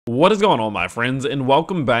What is going on, my friends, and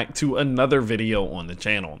welcome back to another video on the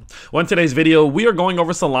channel. Well, in today's video, we are going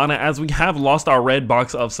over Solana as we have lost our red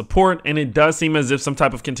box of support, and it does seem as if some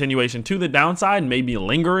type of continuation to the downside may be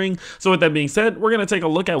lingering. So with that being said, we're going to take a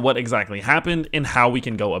look at what exactly happened and how we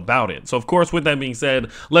can go about it. So of course, with that being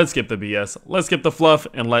said, let's skip the BS, let's skip the fluff,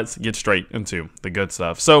 and let's get straight into the good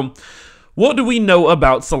stuff. So what do we know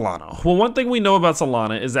about Solana? Well, one thing we know about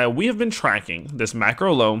Solana is that we have been tracking this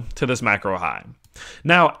macro low to this macro high.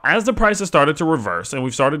 Now, as the price has started to reverse and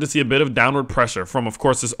we've started to see a bit of downward pressure from, of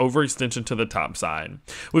course, this overextension to the top side,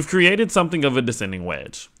 we've created something of a descending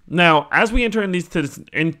wedge. Now, as we enter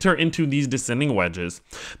into these descending wedges,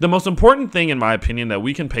 the most important thing, in my opinion, that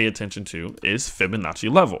we can pay attention to is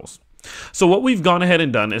Fibonacci levels. So what we've gone ahead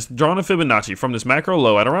and done is drawn a Fibonacci from this macro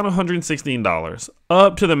low at around $116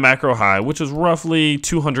 up to the macro high, which is roughly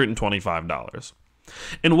 $225.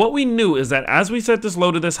 And what we knew is that as we set this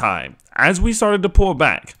low to this high, as we started to pull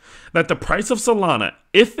back, that the price of Solana,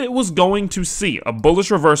 if it was going to see a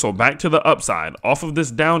bullish reversal back to the upside off of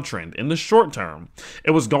this downtrend in the short term,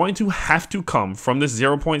 it was going to have to come from this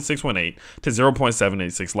 0.618 to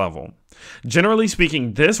 0.786 level. Generally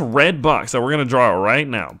speaking, this red box that we're going to draw right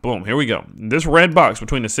now, boom, here we go. This red box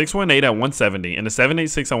between the 618 at 170 and the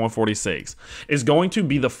 786 at 146 is going to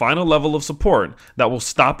be the final level of support that will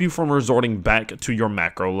stop you from resorting back to your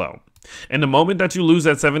macro low. And the moment that you lose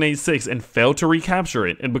that 786 and fail to recapture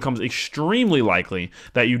it, it becomes extremely likely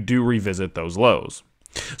that you do revisit those lows.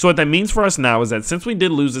 So what that means for us now is that since we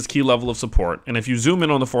did lose this key level of support, and if you zoom in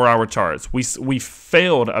on the 4-hour charts, we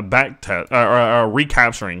failed a back test,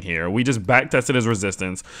 recapturing here. We just back tested as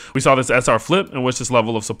resistance. We saw this SR flip in which this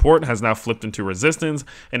level of support has now flipped into resistance,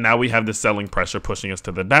 and now we have this selling pressure pushing us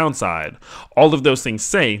to the downside. All of those things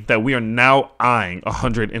say that we are now eyeing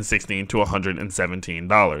 $116 to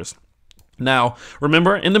 $117. Now,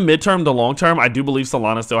 remember, in the midterm to long term, I do believe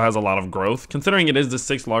Solana still has a lot of growth, considering it is the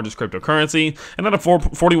 6th largest cryptocurrency, and at a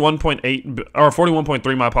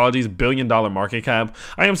 41.3 billion dollar market cap.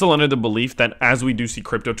 I am still under the belief that as we do see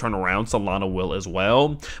crypto turn around, Solana will as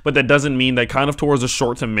well. But that doesn't mean that kind of towards the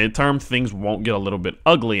short to midterm, things won't get a little bit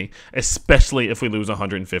ugly, especially if we lose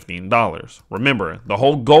 $115. Remember, the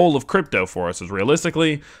whole goal of crypto for us is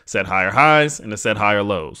realistically set higher highs and to set higher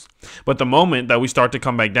lows. But the moment that we start to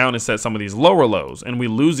come back down and set some of these lower lows and we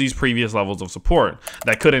lose these previous levels of support,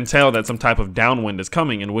 that could entail that some type of downwind is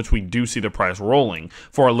coming, in which we do see the price rolling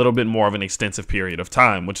for a little bit more of an extensive period of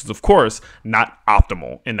time, which is of course not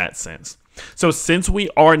optimal in that sense. So since we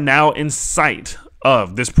are now in sight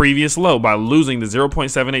of this previous low by losing the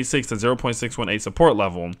 0.786 to 0.618 support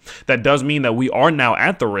level, that does mean that we are now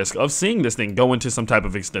at the risk of seeing this thing go into some type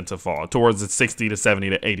of extensive fall towards the $60 to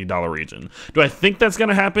 $70 to $80 region. Do I think that's going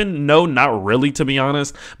to happen? No, not really, to be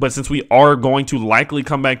honest. But since we are going to likely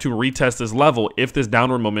come back to retest this level if this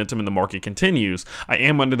downward momentum in the market continues, I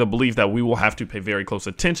am under the belief that we will have to pay very close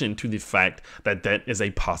attention to the fact that that is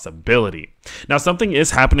a possibility. Now, something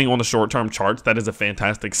is happening on the short-term charts that is a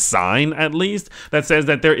fantastic sign, at least, that says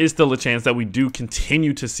that there is still a chance that we do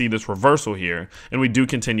continue to see this reversal here and we do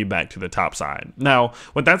continue back to the top side. Now,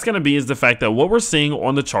 what that's going to be is the fact that what we're seeing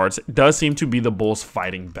on the charts does seem to be the bulls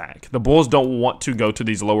fighting back. The bulls don't want to go to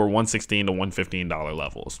these lower $116 to $115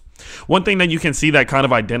 levels. One thing that you can see that kind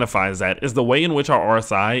of identifies that is the way in which our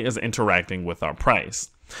RSI is interacting with our price.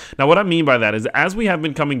 Now, what I mean by that is as we have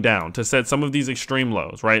been coming down to set some of these extreme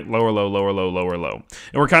lows, right? Lower low, lower low, lower low.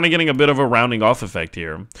 And we're kind of getting a bit of a rounding off effect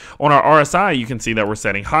here. On our RSI, you can see that we're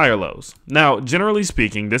setting higher lows. Now, generally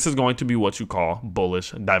speaking, this is going to be what you call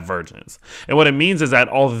bullish divergence. And what it means is that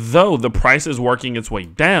although the price is working its way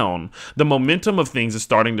down, the momentum of things is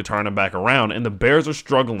starting to turn it back around, and the bears are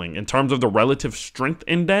struggling in terms of the relative strength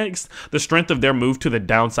index. The strength of their move to the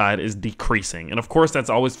downside is decreasing. And of course, that's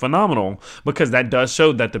always phenomenal because that does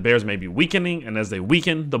show that the bears may be weakening, and as they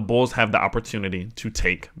weaken, the bulls have the opportunity to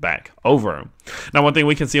take back over. Now, one thing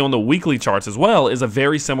we can see on the weekly charts as well is a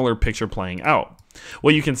very similar picture playing out.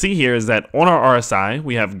 What you can see here is that on our RSI,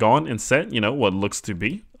 we have gone and set, what looks to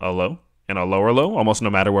be a low and a lower low almost no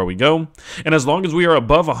matter where we go. And as long as we are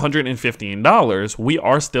above $115, we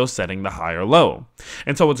are still setting the higher low.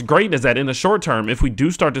 And so what's great is that in the short term, if we do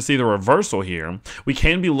start to see the reversal here, we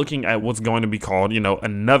can be looking at what's going to be called,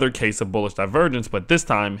 another case of bullish divergence, but this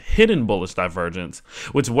time hidden bullish divergence,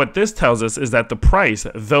 which what this tells us is that the price,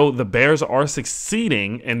 though the bears are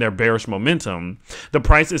succeeding in their bearish momentum, the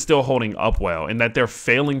price is still holding up well, and that they're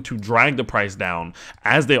failing to drag the price down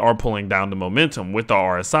as they are pulling down the momentum with the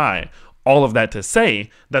RSI. All of that to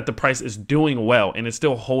say that the price is doing well and it's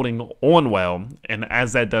still holding on well. And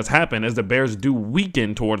as that does happen, as the bears do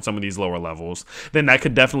weaken towards some of these lower levels, then that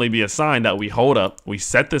could definitely be a sign that we hold up, we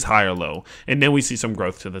set this higher low, and then we see some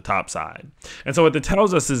growth to the top side. And so what that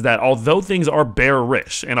tells us is that although things are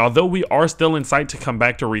bearish, and although we are still in sight to come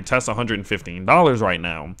back to retest $115 right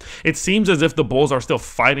now, it seems as if the bulls are still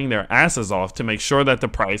fighting their asses off to make sure that the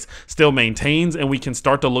price still maintains and we can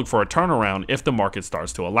start to look for a turnaround if the market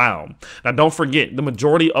starts to allow. Now, don't forget, the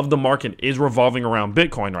majority of the market is revolving around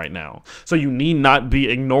Bitcoin right now. So you need not be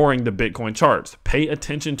ignoring the Bitcoin charts. Pay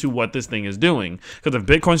attention to what this thing is doing. Because if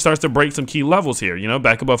Bitcoin starts to break some key levels here,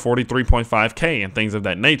 back above 43.5K and things of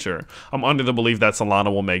that nature, I'm under the belief that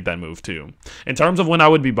Solana will make that move too. In terms of when I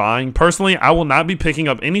would be buying, personally, I will not be picking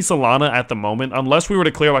up any Solana at the moment unless we were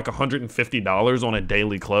to clear like $150 on a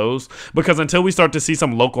daily close. Because until we start to see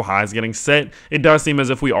some local highs getting set, it does seem as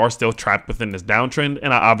if we are still trapped within this downtrend,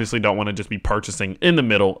 and I obviously don't want to just be purchasing in the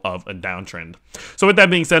middle of a downtrend. So with that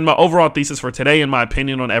being said, my overall thesis for today and my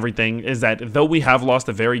opinion on everything is that though we have lost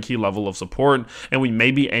a very key level of support and we may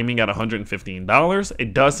be aiming at $115,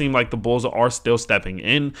 it does seem like the bulls are still stepping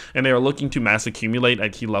in and they are looking to mass accumulate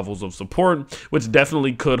at key levels of support, which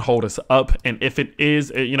definitely could hold us up. And if it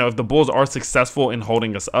is, if the bulls are successful in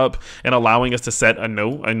holding us up and allowing us to set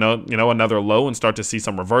another low and start to see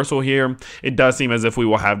some reversal here, it does seem as if we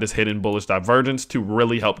will have this hidden bullish divergence to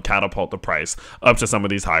really help catapult the price up to some of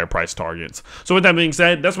these higher price targets. So with that being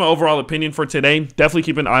said, that's my overall opinion for today. Definitely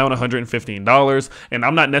keep an eye on $115, and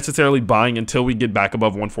I'm not necessarily buying until we get back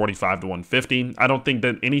above 145 to 150. I don't think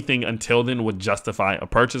that anything until then would justify a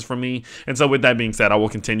purchase from me. And so with that being said, I will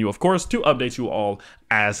continue, of course, to update you all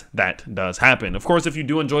as that does happen. Of course, if you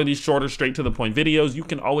do enjoy these shorter, straight to the point videos, you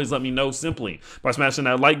can always let me know simply by smashing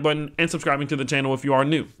that like button and subscribing to the channel if you are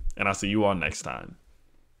new. And I'll see you all next time.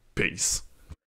 Peace.